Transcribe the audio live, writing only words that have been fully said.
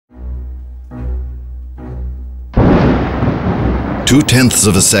2/10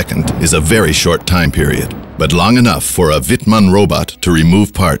 of a second is a very short time period, but long enough for a Wittmann robot to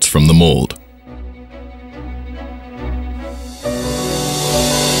remove parts from the mold.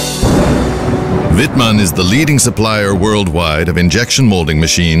 Wittmann is the leading supplier worldwide of injection molding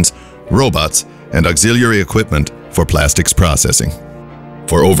machines, robots, and auxiliary equipment for plastics processing.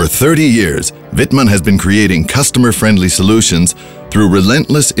 For over 30 years, Wittmann has been creating customer-friendly solutions through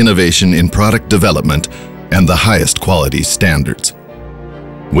relentless innovation in product development and the highest quality standards.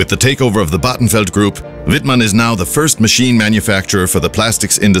 With the takeover of the Battenfeld Group, Wittmann is now the first machine manufacturer for the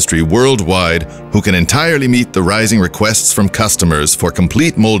plastics industry worldwide who can entirely meet the rising requests from customers for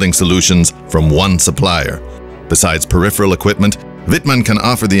complete molding solutions from one supplier. Besides peripheral equipment, Wittmann can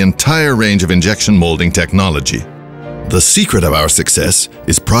offer the entire range of injection molding technology. The secret of our success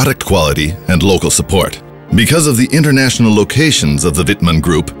is product quality and local support. Because of the international locations of the Wittmann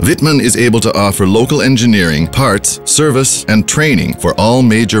Group, Wittmann is able to offer local engineering, parts, service, and training for all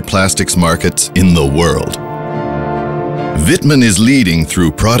major plastics markets in the world. Wittmann is leading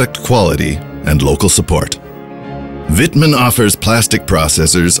through product quality and local support. Wittmann offers plastic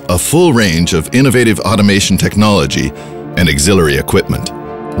processors a full range of innovative automation technology and auxiliary equipment.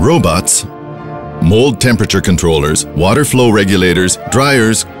 Robots, mold temperature controllers, water flow regulators,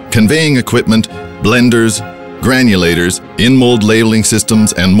 dryers, conveying equipment, blenders, granulators, in-mold labeling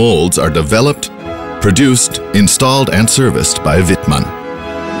systems, and molds are developed, produced, installed, and serviced by Wittmann.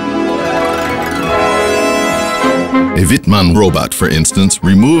 A Wittmann robot, for instance,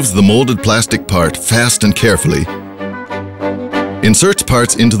 removes the molded plastic part fast and carefully, inserts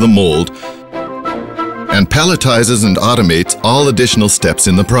parts into the mold, and palletizes and automates all additional steps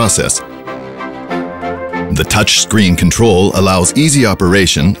in the process. The touch-screen control allows easy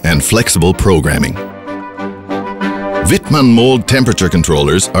operation and flexible programming. Wittmann mold temperature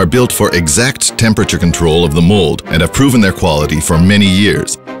controllers are built for exact temperature control of the mold and have proven their quality for many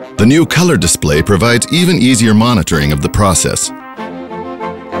years. The new color display provides even easier monitoring of the process.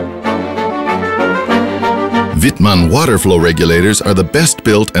 Wittmann water flow regulators are the best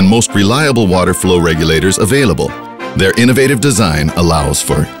built and most reliable water flow regulators available. Their innovative design allows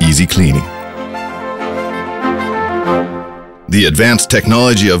for easy cleaning. The advanced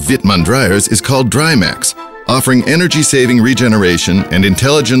technology of Wittmann dryers is called DryMax, offering energy-saving regeneration and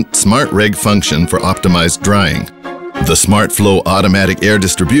intelligent smart reg function for optimized drying. The Smart Flow automatic air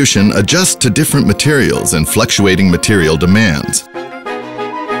distribution adjusts to different materials and fluctuating material demands.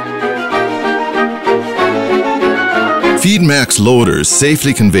 FeedMax loaders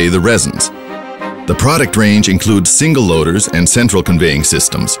safely convey the resins. The product range includes single loaders and central conveying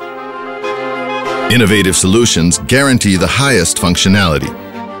systems. Innovative solutions guarantee the highest functionality.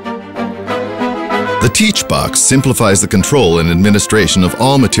 The Teach Box simplifies the control and administration of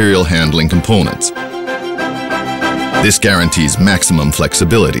all material handling components. This guarantees maximum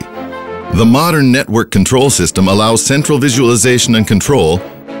flexibility. The modern network control system allows central visualization and control,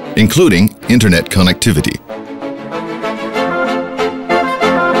 including internet connectivity.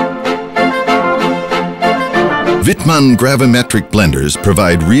 Wittmann gravimetric blenders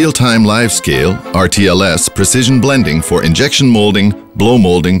provide real-time live-scale (RTLS) precision blending for injection molding, blow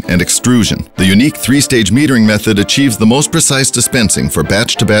molding, and extrusion. The unique three-stage metering method achieves the most precise dispensing for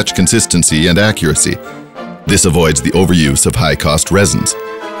batch-to-batch consistency and accuracy. This avoids the overuse of high-cost resins.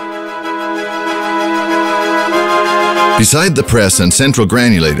 Beside the press and central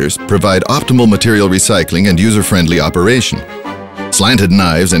granulators provide optimal material recycling and user-friendly operation. Slanted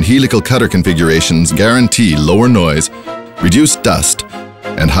knives and helical cutter configurations guarantee lower noise, reduced dust,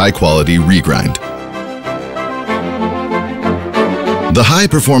 and high-quality regrind. The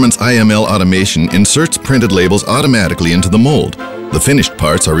high-performance IML automation inserts printed labels automatically into the mold. The finished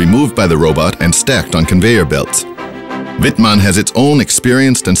parts are removed by the robot and stacked on conveyor belts. Wittmann has its own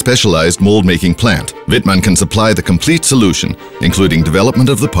experienced and specialized mold-making plant. Wittmann can supply the complete solution, including development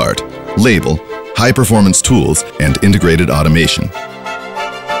of the part, label, high-performance tools, and integrated automation.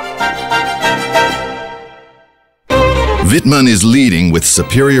 Wittmann is leading with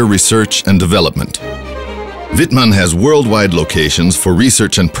superior research and development. Wittmann has worldwide locations for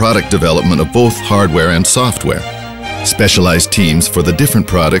research and product development of both hardware and software. Specialized teams for the different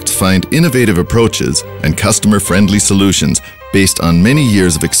products find innovative approaches and customer-friendly solutions based on many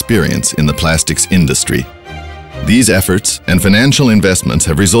years of experience in the plastics industry. These efforts and financial investments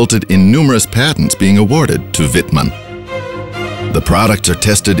have resulted in numerous patents being awarded to Wittmann. The products are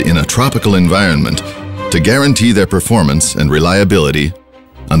tested in a tropical environment to guarantee their performance and reliability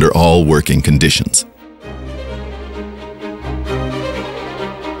under all working conditions.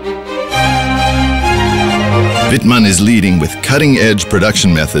 Wittmann is leading with cutting-edge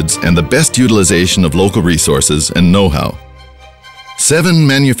production methods and the best utilization of local resources and know-how. 7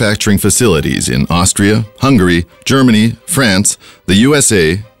 manufacturing facilities in Austria, Hungary, Germany, France, the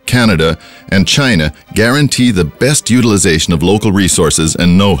USA, Canada, and China guarantee the best utilization of local resources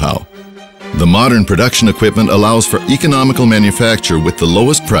and know-how. The modern production equipment allows for economical manufacture with the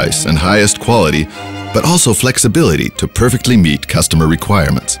lowest price and highest quality, but also flexibility to perfectly meet customer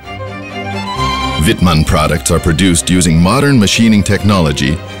requirements. Wittmann products are produced using modern machining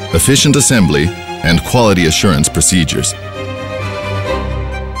technology, efficient assembly, and quality assurance procedures.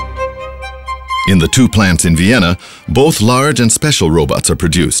 In the 2 plants in Vienna, both large and special robots are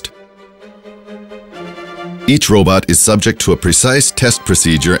produced. Each robot is subject to a precise test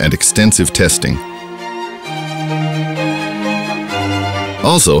procedure and extensive testing.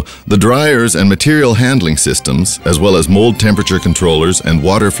 Also, the dryers and material handling systems, as well as mold temperature controllers and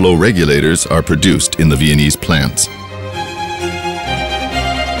water flow regulators, are produced in the Viennese plants.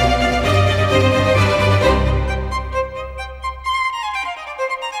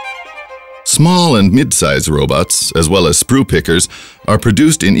 Small and mid-size robots, as well as sprue pickers, are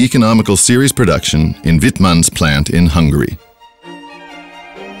produced in economical series production in Wittmann's plant in Hungary.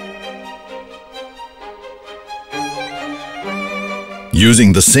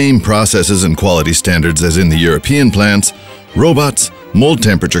 Using the same processes and quality standards as in the European plants, robots, mold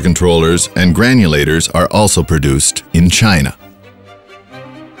temperature controllers, and granulators are also produced in China.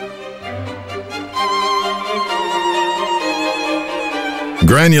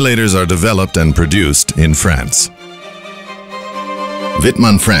 Granulators are developed and produced in France.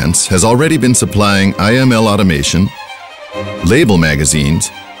 Wittmann France has already been supplying IML automation, label magazines,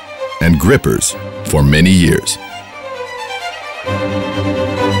 and grippers for many years.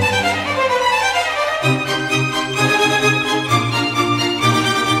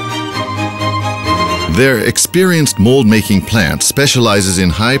 Their experienced mold-making plant specializes in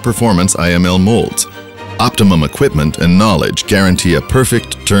high-performance IML molds. Optimum equipment and knowledge guarantee a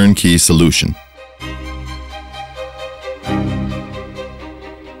perfect turnkey solution.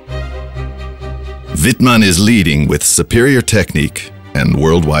 Wittmann is leading with superior technique and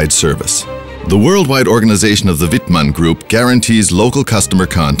worldwide service. The worldwide organization of the Wittmann Group guarantees local customer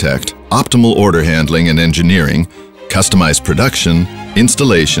contact, optimal order handling and engineering, customized production,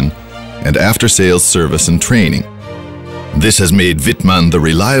 installation, and after-sales service and training. This has made Wittmann the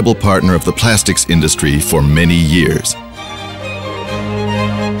reliable partner of the plastics industry for many years.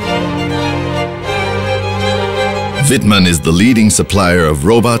 Wittmann is the leading supplier of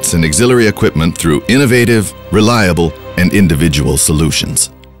robots and auxiliary equipment through innovative, reliable, and individual solutions.